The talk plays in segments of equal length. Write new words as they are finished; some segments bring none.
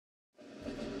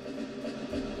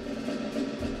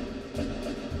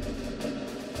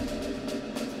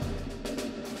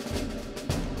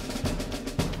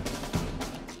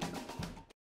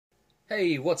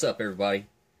Hey, what's up everybody?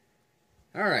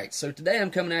 Alright, so today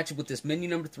I'm coming at you with this menu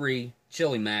number 3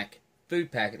 Chili Mac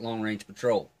Food Packet Long Range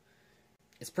Patrol.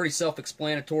 It's pretty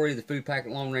self-explanatory. The Food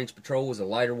Packet Long Range Patrol is a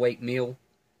lighter weight meal,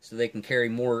 so they can carry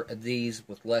more of these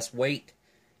with less weight,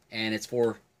 and it's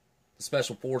for the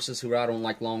special forces who are out on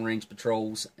like long range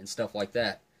patrols and stuff like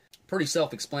that. Pretty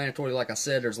self-explanatory. Like I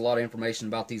said, there's a lot of information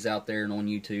about these out there and on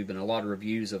YouTube, and a lot of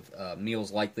reviews of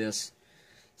meals like this.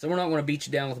 So we're not going to beat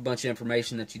you down with a bunch of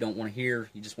information that you don't want to hear.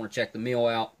 You just want to check the meal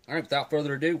out. Alright, without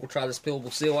further ado, we'll try this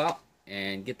peelable seal out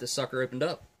and get this sucker opened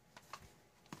up.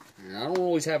 And I don't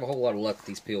always have a whole lot of luck with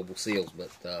these peelable seals,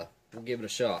 but we'll give it a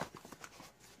shot.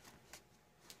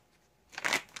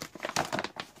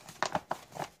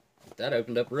 That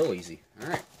opened up real easy.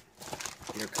 Alright,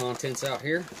 get our contents out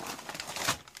here.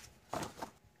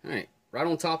 Alright, right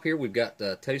on top here we've got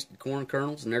the toasted corn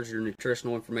kernels, and there's your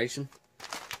nutritional information.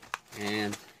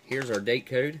 And here's our date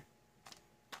code,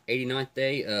 89th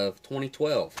day of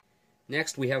 2012.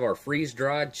 Next we have our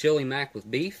freeze-dried chili mac with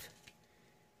beef.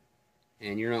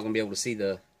 And you're not going to be able to see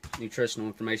the nutritional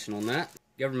information on that.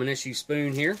 Government issue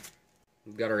spoon here.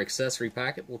 We've got our accessory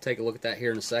packet. We'll take a look at that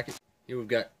here in a second. Here we've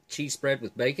got cheese spread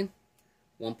with bacon,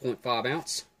 1.5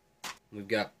 ounce. We've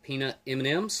got peanut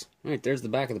M&Ms. Alright, there's the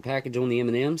back of the package on the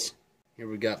M&Ms. Here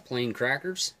we've got plain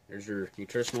crackers. There's your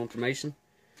nutritional information.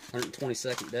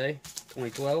 122nd day,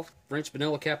 2012. French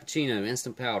vanilla cappuccino,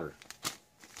 instant powder.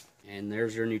 And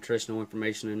there's your nutritional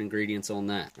information and ingredients on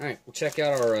that. Alright, we'll check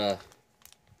out our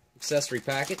accessory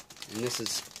packet. And this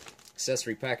is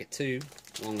accessory packet 2,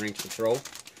 long range patrol.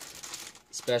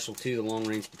 Special to the long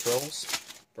range patrols.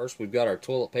 First we've got our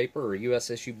toilet paper or US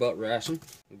issue butt ration.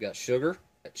 We've got sugar,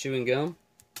 got chewing gum,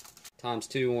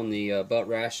 ×2 on the butt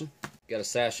ration. Got a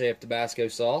sachet of Tabasco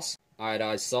sauce,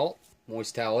 iodized salt,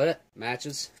 moist towelette,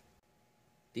 matches,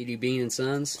 DD Bean &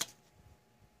 Sons,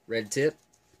 red tip.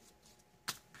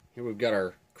 Here we've got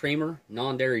our creamer,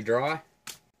 non-dairy dry.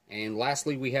 And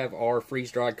lastly we have our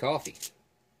freeze-dried coffee.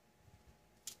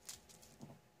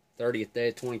 30th day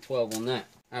of 2012 on that.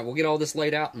 Alright, we'll get all this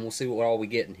laid out and we'll see what all we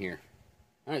get in here.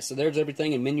 Alright, so there's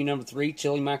everything in menu number 3,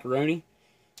 chili macaroni.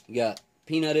 You got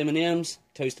peanut M&Ms,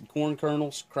 toasted corn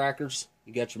kernels, crackers.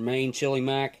 You got your main chili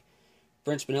mac,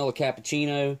 French vanilla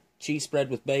cappuccino, cheese spread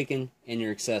with bacon, and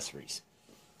your accessories.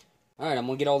 Alright, I'm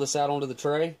going to get all this out onto the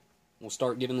tray. We'll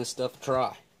start giving this stuff a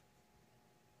try.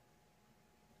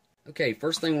 Okay,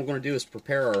 first thing we're going to do is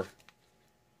prepare our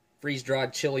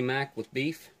freeze-dried chili mac with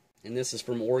beef. And this is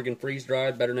from Oregon Freeze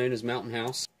Dried, better known as Mountain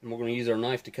House. And we're going to use our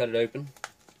knife to cut it open.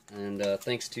 And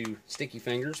thanks to sticky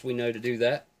fingers, we know to do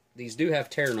that. These do have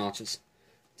tear notches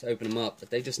to open them up, but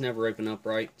they just never open up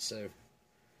right. So,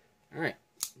 alright,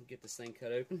 get this thing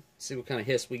cut open. See what kind of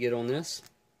hiss we get on this.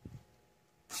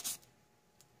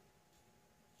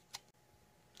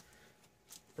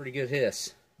 Pretty good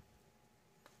hiss.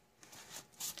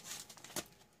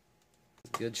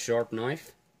 Good sharp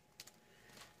knife.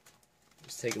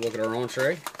 Let's take a look at our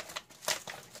entree.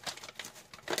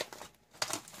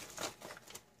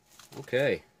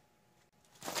 Okay.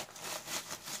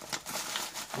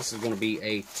 This is going to be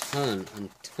a ton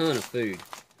of food.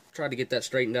 Tried to get that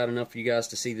straightened out enough for you guys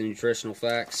to see the nutritional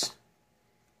facts.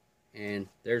 And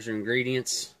there's your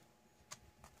ingredients.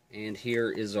 And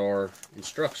here is our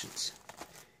instructions.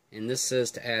 And this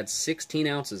says to add 16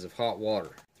 ounces of hot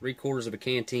water. 3/4 of a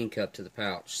canteen cup to the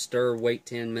pouch. Stir, wait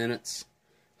 10 minutes.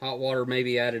 Hot water may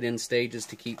be added in stages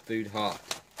to keep food hot.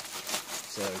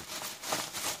 So,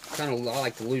 kind of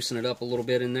like to loosen it up a little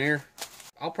bit in there.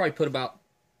 I'll probably put about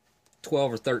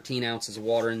 12 or 13 ounces of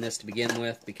water in this to begin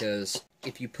with, because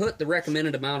if you put the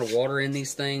recommended amount of water in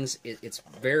these things, it's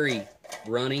very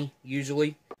runny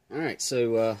usually. Alright,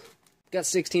 so got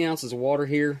 16 ounces of water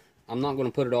here. I'm not going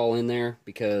to put it all in there,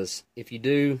 because if you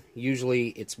do, usually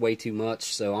it's way too much,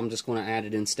 so I'm just going to add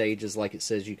it in stages like it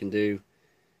says you can do.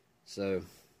 So,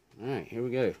 alright, here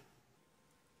we go.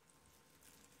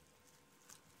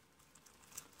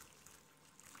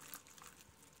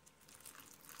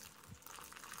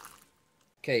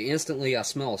 Okay, instantly I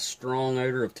smell a strong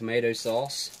odor of tomato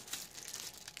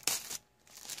sauce.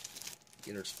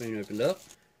 Get our spoon opened up.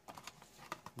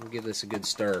 We'll give this a good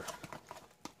stir.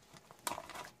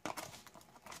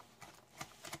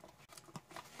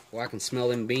 Well, I can smell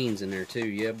them beans in there too,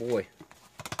 yeah boy.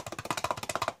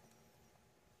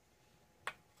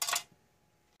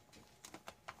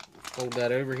 Fold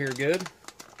that over here good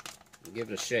and give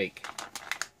it a shake.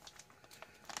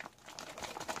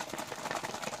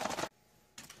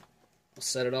 We'll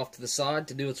set it off to the side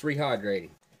to do its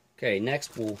rehydrating. Okay,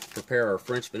 next we'll prepare our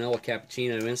French vanilla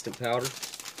cappuccino instant powder.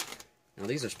 Now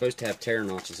these are supposed to have tear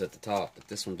notches at the top, but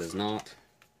this one does not.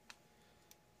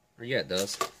 Or yeah, it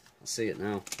does. I see it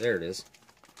now. There it is.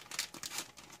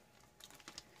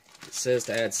 It says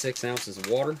to add 6 ounces of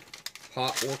water,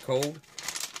 hot or cold.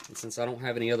 And since I don't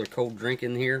have any other cold drink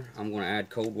in here, I'm going to add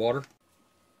cold water.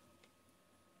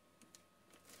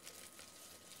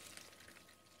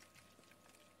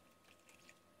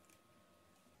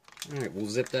 Alright, we'll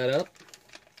zip that up,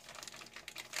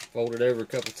 fold it over a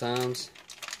couple times,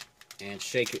 and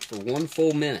shake it for 1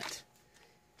 full minute.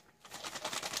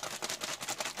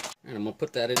 And I'm going to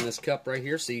put that in this cup right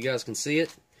here so you guys can see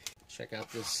it. Check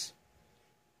out this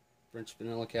French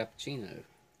vanilla cappuccino.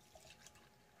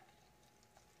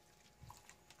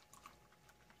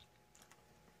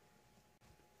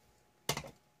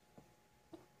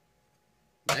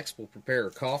 Next, we'll prepare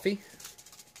a coffee.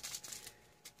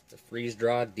 The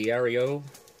freeze-dried Diario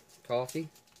coffee.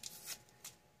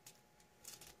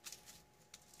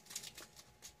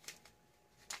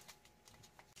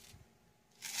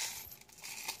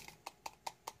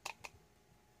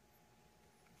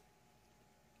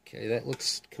 Okay, that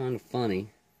looks kind of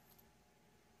funny.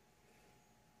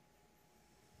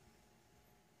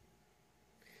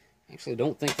 Actually,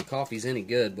 don't think the coffee's any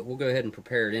good, but we'll go ahead and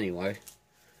prepare it anyway.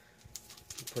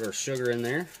 Put our sugar in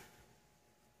there.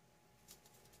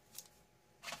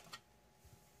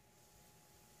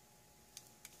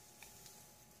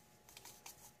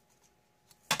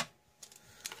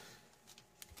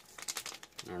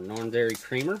 Our non-dairy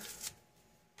creamer. Okay,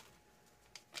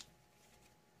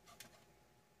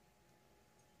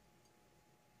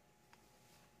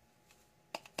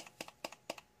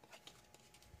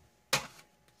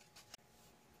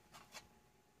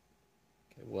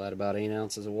 we'll add about 8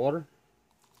 ounces of water.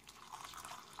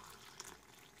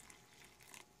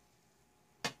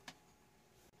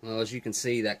 Well, as you can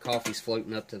see, that coffee's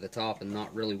floating up to the top and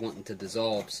not really wanting to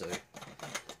dissolve, so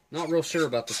not real sure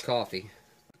about this coffee.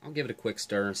 I'll give it a quick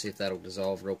stir and see if that'll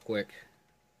dissolve real quick.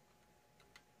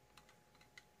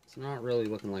 It's not really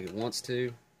looking like it wants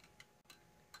to.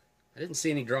 I didn't see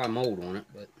any dry mold on it,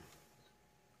 but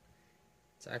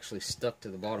it's actually stuck to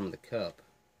the bottom of the cup.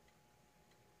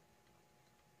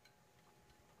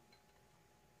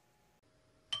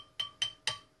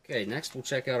 Okay, next we'll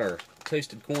check out our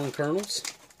toasted corn kernels.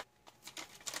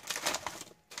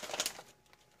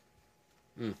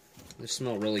 They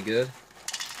smell really good.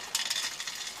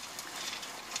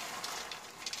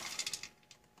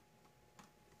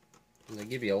 And they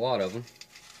give you a lot of them.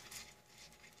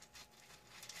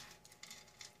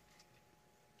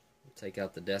 Take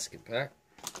out the desiccant pack.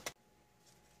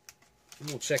 And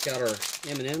we'll check out our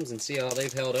M&Ms and see how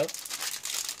they've held up,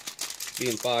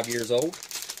 being 5 years old.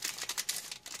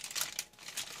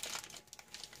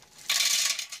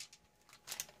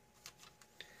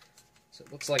 So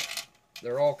it looks like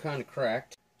they're all kind of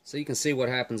cracked. So you can see what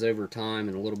happens over time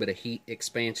and a little bit of heat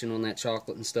expansion on that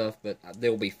chocolate and stuff, but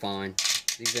they'll be fine.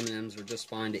 These M&Ms are just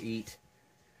fine to eat.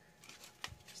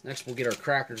 So next we'll get our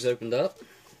crackers opened up.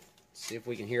 See if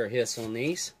we can hear a hiss on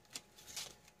these.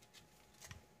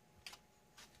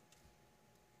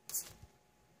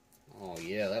 Oh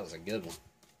yeah, that was a good one.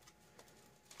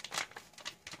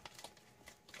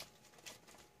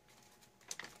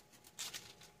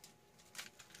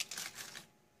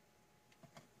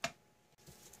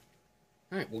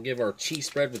 Alright, we'll give our cheese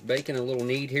spread with bacon a little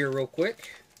knead here real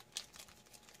quick.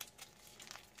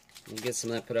 We'll get some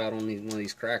of that put out on one of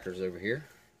these crackers over here.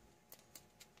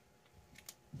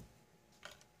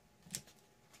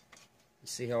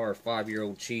 Let's see how our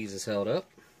 5-year-old cheese is held up.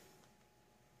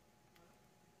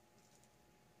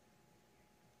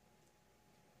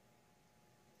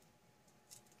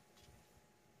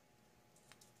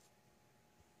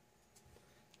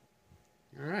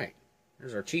 Alright,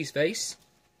 there's our cheese face.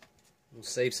 We'll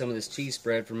save some of this cheese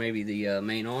spread for maybe the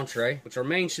main entree, which our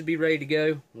main should be ready to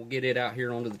go. We'll get it out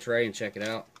here onto the tray and check it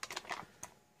out.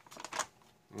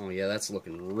 Oh yeah, that's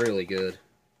looking really good.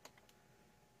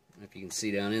 I don't know if you can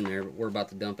see down in there, but we're about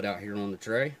to dump it out here on the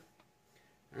tray.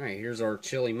 Alright, here's our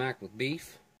chili mac with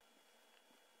beef.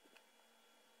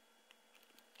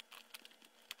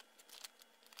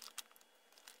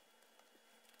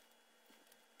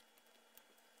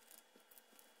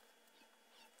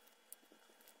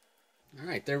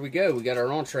 Alright, there we go. We got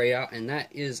our entree out, and that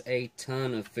is a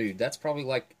ton of food. That's probably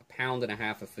like 1.5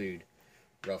 pounds of food,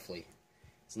 roughly.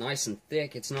 It's nice and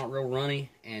thick, it's not real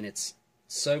runny, and it's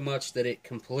so much that it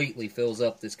completely fills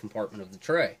up this compartment of the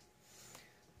tray.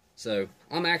 So,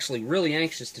 I'm actually really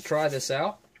anxious to try this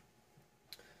out.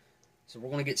 So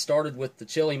we're going to get started with the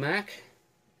chili mac.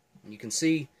 You can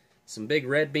see some big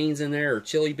red beans in there, or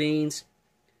chili beans.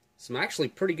 Some actually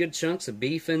pretty good chunks of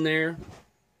beef in there.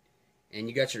 And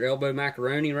you got your elbow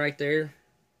macaroni right there.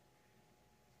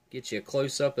 Get you a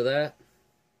close-up of that.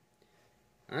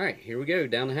 Alright, here we go,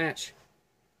 down the hatch.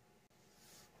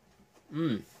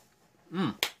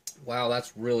 Wow,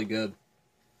 that's really good.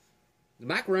 The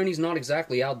macaroni's not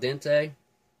exactly al dente.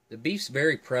 The beef's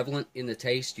very prevalent in the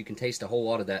taste. You can taste a whole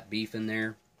lot of that beef in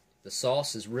there. The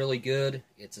sauce is really good.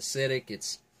 It's acidic.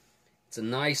 It's a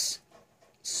nice,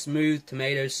 smooth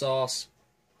tomato sauce.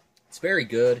 It's very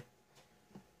good.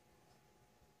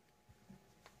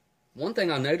 One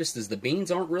thing I noticed is the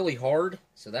beans aren't really hard,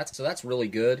 so that's really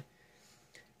good.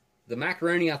 The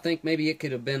macaroni, I think maybe it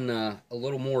could have been a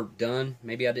little more done.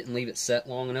 Maybe I didn't leave it set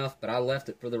long enough, but I left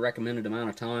it for the recommended amount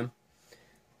of time.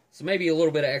 So maybe a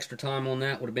little bit of extra time on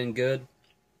that would have been good.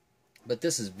 But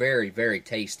this is very, very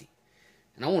tasty.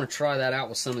 And I want to try that out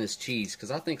with some of this cheese,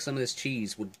 because I think some of this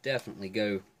cheese would definitely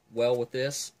go well with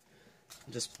this.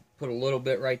 Just put a little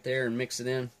bit right there and mix it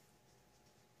in.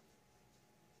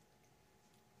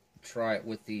 Try it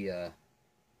with the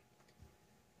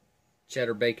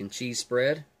cheddar bacon cheese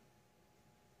spread.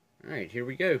 Alright, here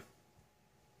we go.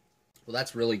 Well,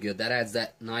 that's really good. That adds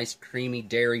that nice creamy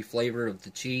dairy flavor of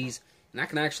the cheese. And I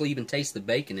can actually even taste the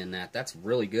bacon in that. That's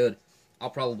really good.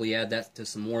 I'll probably add that to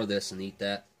some more of this and eat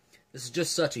that. This is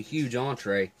just such a huge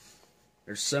entree.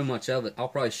 There's so much of it. I'll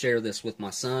probably share this with my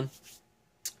son.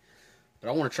 But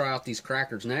I want to try out these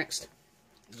crackers next.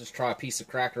 I'll just try a piece of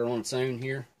cracker on its own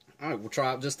here. Alright, we'll try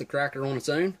out just the cracker on its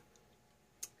own.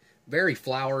 Very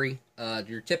floury.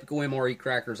 Your typical MRE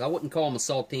crackers. I wouldn't call them a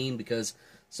saltine because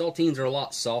saltines are a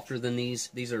lot softer than these.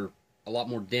 These are a lot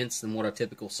more dense than what a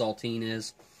typical saltine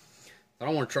is. But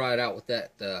I want to try it out with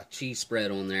that cheese spread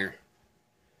on there.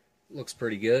 Looks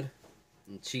pretty good.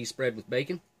 And cheese spread with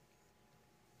bacon.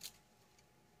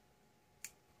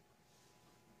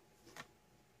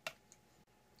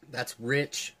 That's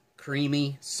rich,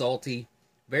 creamy, salty,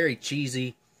 very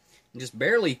cheesy. And just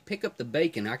barely pick up the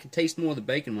bacon. I can taste more of the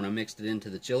bacon when I mixed it into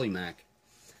the chili mac.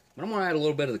 But I'm going to add a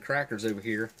little bit of the crackers over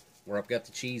here where I've got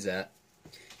the cheese at.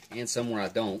 And somewhere I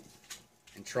don't.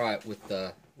 And try it with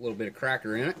a little bit of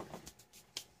cracker in it.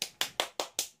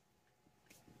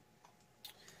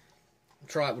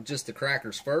 Try it with just the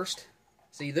crackers first.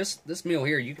 See, this meal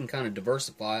here, you can kind of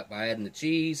diversify it by adding the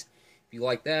cheese, if you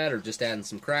like that, or just adding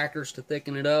some crackers to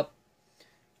thicken it up.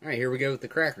 Alright, here we go with the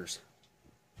crackers.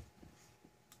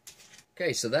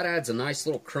 Okay, so that adds a nice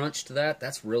little crunch to that.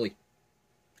 That's really,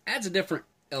 adds a different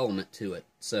element to it.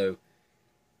 So,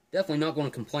 definitely not going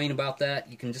to complain about that.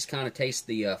 You can just kind of taste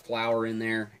the flour in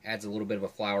there. Adds a little bit of a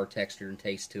flour texture and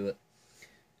taste to it.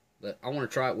 But I want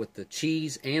to try it with the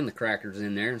cheese and the crackers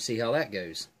in there and see how that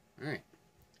goes. Alright.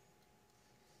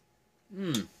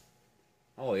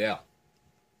 Oh, yeah.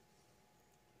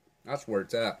 That's where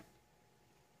it's at.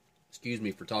 Excuse me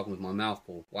for talking with my mouth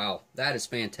full. Wow, that is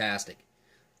fantastic.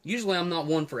 Usually I'm not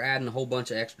one for adding a whole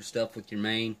bunch of extra stuff with your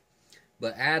main,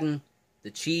 but adding the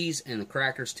cheese and the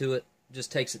crackers to it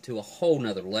just takes it to a whole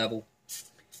nother level.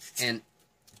 And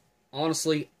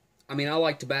honestly, I mean, I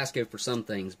like Tabasco for some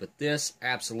things, but this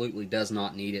absolutely does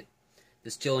not need it.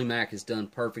 This chili mac is done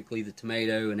perfectly, the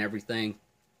tomato and everything.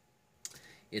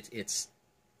 It's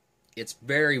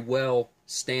very well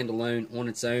standalone on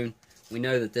its own. We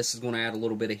know that this is going to add a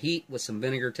little bit of heat with some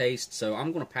vinegar taste, so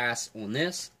I'm going to pass on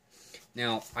this.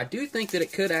 Now, I do think that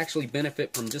it could actually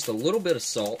benefit from just a little bit of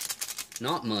salt,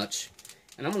 not much,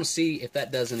 and I'm going to see if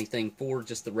that does anything for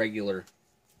just the regular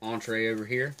entree over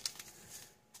here.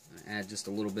 Add just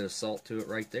a little bit of salt to it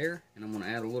right there, and I'm going to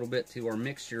add a little bit to our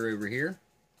mixture over here.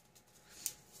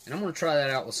 And I'm going to try that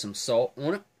out with some salt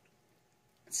on it.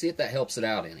 See if that helps it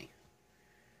out any.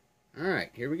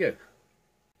 Alright, here we go.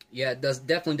 Yeah, it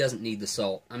definitely doesn't need the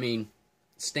salt. I mean,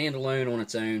 standalone on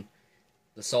its own,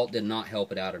 the salt did not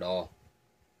help it out at all.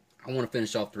 I want to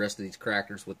finish off the rest of these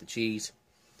crackers with the cheese.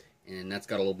 And that's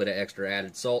got a little bit of extra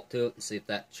added salt to it, and see if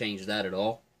that changed that at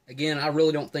all. Again, I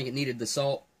really don't think it needed the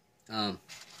salt.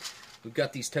 We've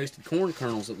got these toasted corn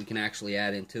kernels that we can actually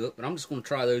add into it, but I'm just going to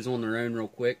try those on their own real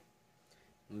quick.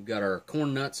 We've got our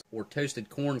corn nuts or toasted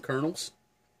corn kernels.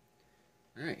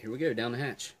 Alright, here we go, down the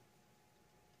hatch.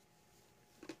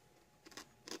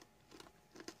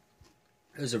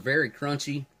 Those are very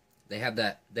crunchy. They have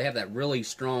that really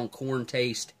strong corn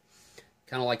taste,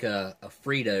 kind of like a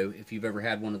Frito. If you've ever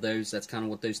had one of those, that's kind of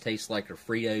what those taste like, are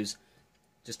Fritos.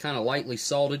 Just kind of lightly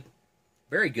salted.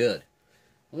 Very good.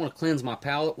 I want to cleanse my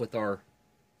palate with our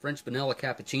French vanilla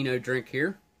cappuccino drink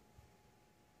here.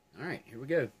 Alright, here we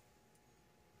go.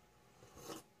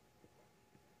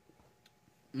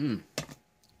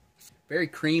 Very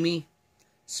creamy,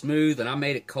 smooth, and I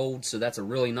made it cold, so that's a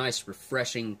really nice,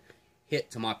 refreshing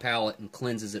hit to my palate and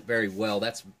cleanses it very well.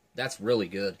 That's really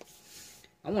good.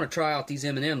 I want to try out these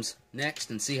M&Ms next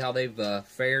and see how they've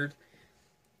fared.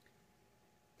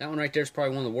 That one right there is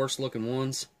probably one of the worst looking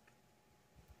ones.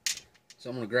 So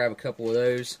I'm going to grab a couple of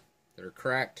those that are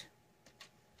cracked.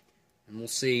 And we'll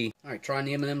see. Alright, trying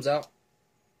the M&Ms out.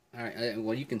 Alright,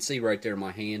 well you can see right there in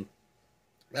my hand.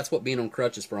 That's what being on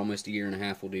crutches for almost a year and a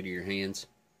half will do to your hands.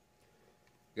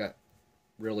 Got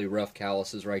really rough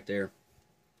calluses right there.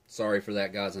 Sorry for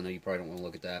that, guys. I know you probably don't want to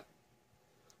look at that.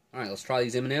 Alright, let's try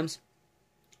these M&Ms.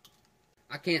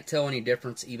 I can't tell any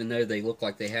difference, even though they look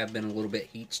like they have been a little bit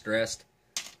heat stressed.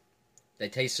 They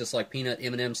taste just like peanut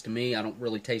M&Ms to me. I don't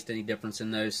really taste any difference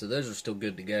in those, so those are still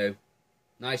good to go.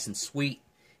 Nice and sweet.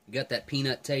 You got that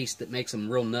peanut taste that makes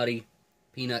them real nutty.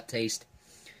 Peanut taste.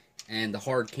 And the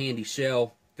hard candy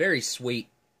shell. Very sweet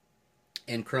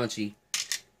and crunchy.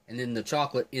 And then the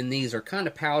chocolate in these are kind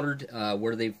of powdered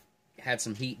where they've had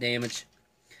some heat damage.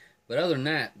 But other than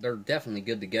that, they're definitely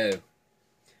good to go.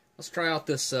 Let's try out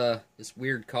this this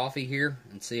weird coffee here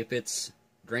and see if it's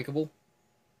drinkable.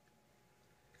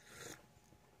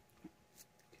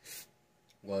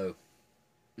 Whoa.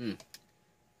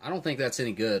 I don't think that's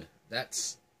any good.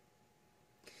 It's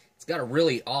got a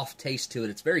really off taste to it.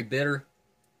 It's very bitter,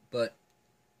 but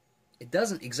it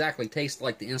doesn't exactly taste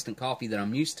like the instant coffee that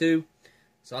I'm used to.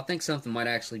 So I think something might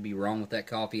actually be wrong with that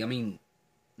coffee. I mean,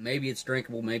 maybe it's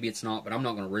drinkable, maybe it's not, but I'm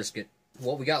not going to risk it.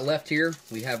 What we got left here,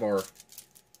 we have our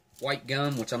white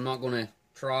gum, which I'm not going to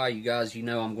try. You guys, you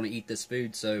know I'm going to eat this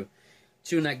food, so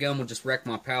chewing that gum will just wreck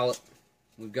my palate.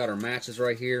 We've got our matches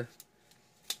right here,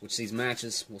 which these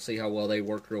matches, we'll see how well they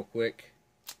work real quick.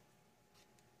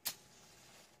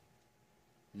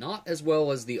 Not as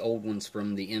well as the old ones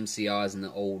from the MCIs and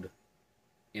the old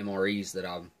MREs that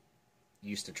I'm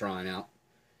used to trying out.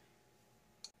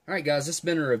 Alright guys, this has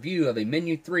been a review of a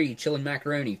Menu 3 Chili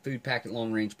Macaroni Food Packet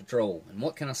Long Range Patrol. And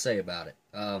what can I say about it?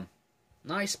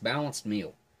 Nice balanced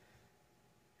meal.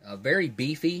 Very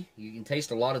beefy. You can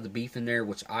taste a lot of the beef in there,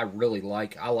 which I really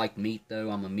like. I like meat though,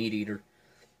 I'm a meat eater.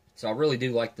 So I really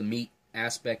do like the meat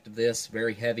aspect of this.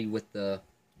 Very heavy with the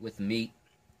meat.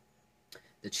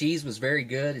 The cheese was very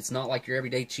good. It's not like your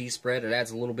everyday cheese spread. It adds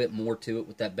a little bit more to it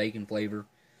with that bacon flavor.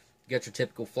 You got your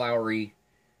typical floury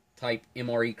type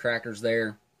MRE crackers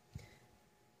there.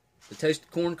 The toasted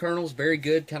corn kernels, very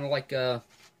good. Kind of like,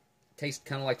 taste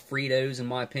kind of like Fritos in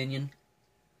my opinion.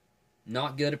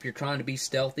 Not good if you're trying to be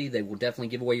stealthy. They will definitely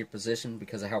give away your position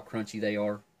because of how crunchy they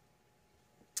are.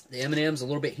 The M&M's a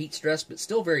little bit heat stressed, but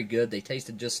still very good. They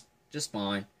tasted just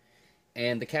fine.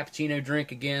 And the cappuccino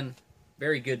drink, again,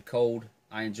 very good cold.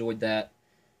 I enjoyed that.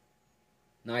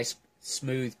 Nice,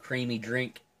 smooth, creamy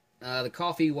drink. The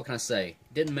coffee, what can I say?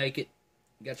 Didn't make it.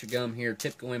 You got your gum here,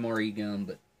 typical MRE gum,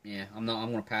 but yeah, I'm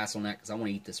going to pass on that because I want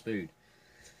to eat this food.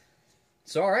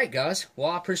 So, alright guys, well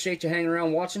I appreciate you hanging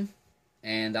around watching,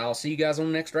 and I'll see you guys on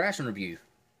the next ration review.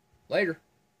 Later.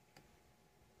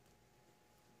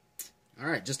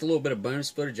 Alright, just a little bit of bonus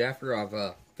footage after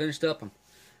I've finished up. I'm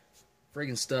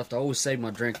friggin' stuffed. I always save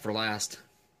my drink for last.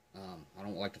 I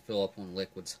don't like to fill up on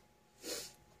liquids.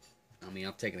 I mean,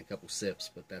 I've taken a couple sips,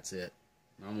 but that's it.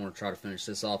 I'm going to try to finish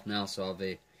this off now, so I'll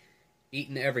be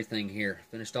eating everything here.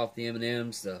 Finished off the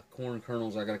M&Ms, the corn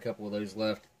kernels, I got a couple of those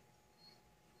left.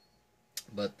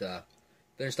 But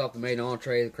finished off the main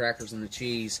entree, the crackers and the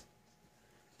cheese.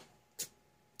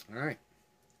 Alright.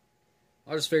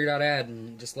 I just figured I'd add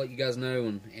and just let you guys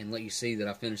know and let you see that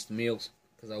I finished the meals,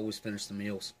 because I always finish the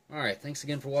meals. Alright, thanks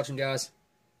again for watching, guys.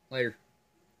 Later.